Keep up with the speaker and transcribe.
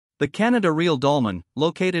The Cañada Real Dolmen,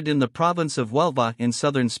 located in the province of Huelva in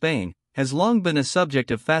southern Spain, has long been a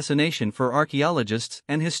subject of fascination for archaeologists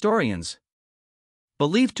and historians.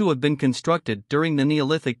 Believed to have been constructed during the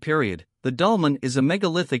Neolithic period, the dolmen is a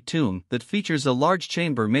megalithic tomb that features a large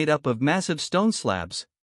chamber made up of massive stone slabs.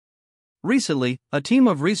 Recently, a team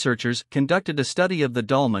of researchers conducted a study of the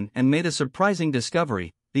dolmen and made a surprising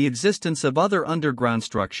discovery: the existence of other underground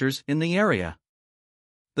structures in the area.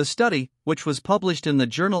 The study, which was published in the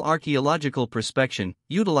journal Archaeological Prospection,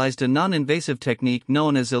 utilized a non-invasive technique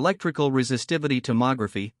known as electrical resistivity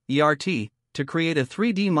tomography (ERT) to create a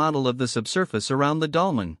 3D model of the subsurface around the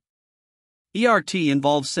dolmen. ERT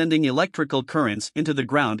involves sending electrical currents into the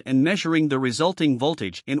ground and measuring the resulting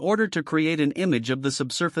voltage in order to create an image of the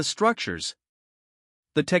subsurface structures.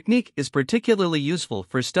 The technique is particularly useful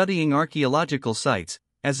for studying archaeological sites,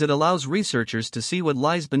 as it allows researchers to see what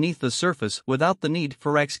lies beneath the surface without the need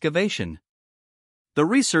for excavation. The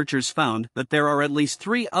researchers found that there are at least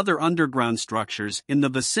 3 other underground structures in the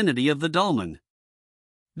vicinity of the dolmen.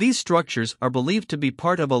 These structures are believed to be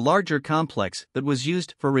part of a larger complex that was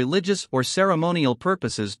used for religious or ceremonial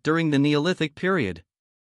purposes during the Neolithic period.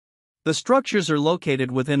 The structures are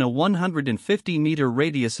located within a 150-meter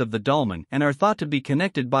radius of the dolmen and are thought to be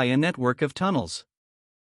connected by a network of tunnels.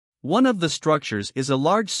 One of the structures is a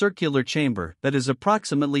large circular chamber that is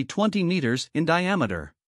approximately 20 meters in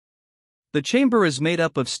diameter. The chamber is made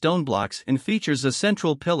up of stone blocks and features a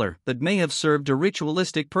central pillar that may have served a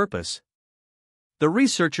ritualistic purpose. The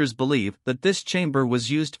researchers believe that this chamber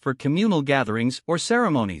was used for communal gatherings or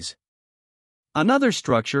ceremonies. Another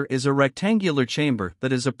structure is a rectangular chamber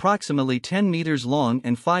that is approximately 10 meters long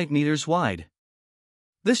and 5 meters wide.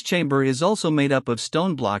 This chamber is also made up of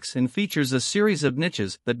stone blocks and features a series of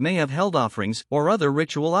niches that may have held offerings or other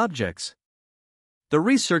ritual objects. The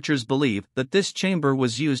researchers believe that this chamber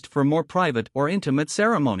was used for more private or intimate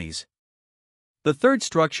ceremonies. The third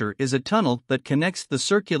structure is a tunnel that connects the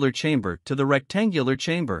circular chamber to the rectangular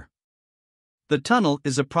chamber. The tunnel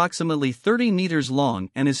is approximately 30 meters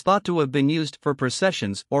long and is thought to have been used for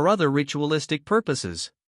processions or other ritualistic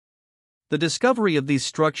purposes. The discovery of these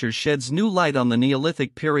structures sheds new light on the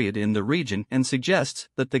Neolithic period in the region and suggests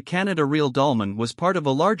that the Cañada Real Dolmen was part of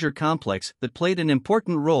a larger complex that played an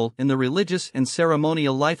important role in the religious and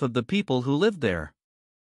ceremonial life of the people who lived there.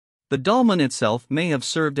 The dolmen itself may have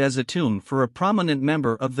served as a tomb for a prominent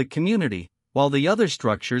member of the community, while the other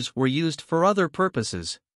structures were used for other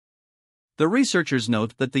purposes. The researchers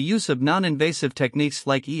note that the use of non-invasive techniques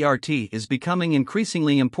like ERT is becoming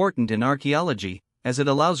increasingly important in archaeology, as it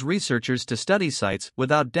allows researchers to study sites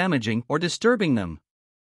without damaging or disturbing them.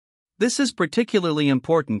 This is particularly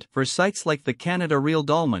important for sites like the Cañada Real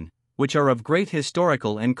Dolmen, which are of great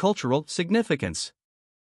historical and cultural significance.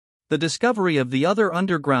 The discovery of the other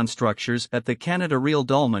underground structures at the Cañada Real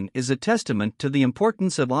Dolmen is a testament to the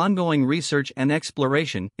importance of ongoing research and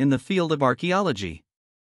exploration in the field of archaeology.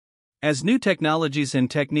 As new technologies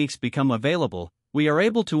and techniques become available, we are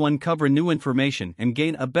able to uncover new information and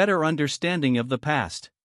gain a better understanding of the past.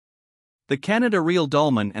 The Cañada Real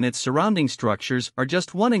Dolmen and its surrounding structures are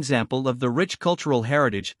just one example of the rich cultural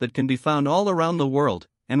heritage that can be found all around the world,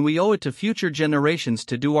 and we owe it to future generations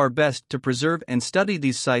to do our best to preserve and study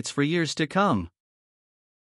these sites for years to come.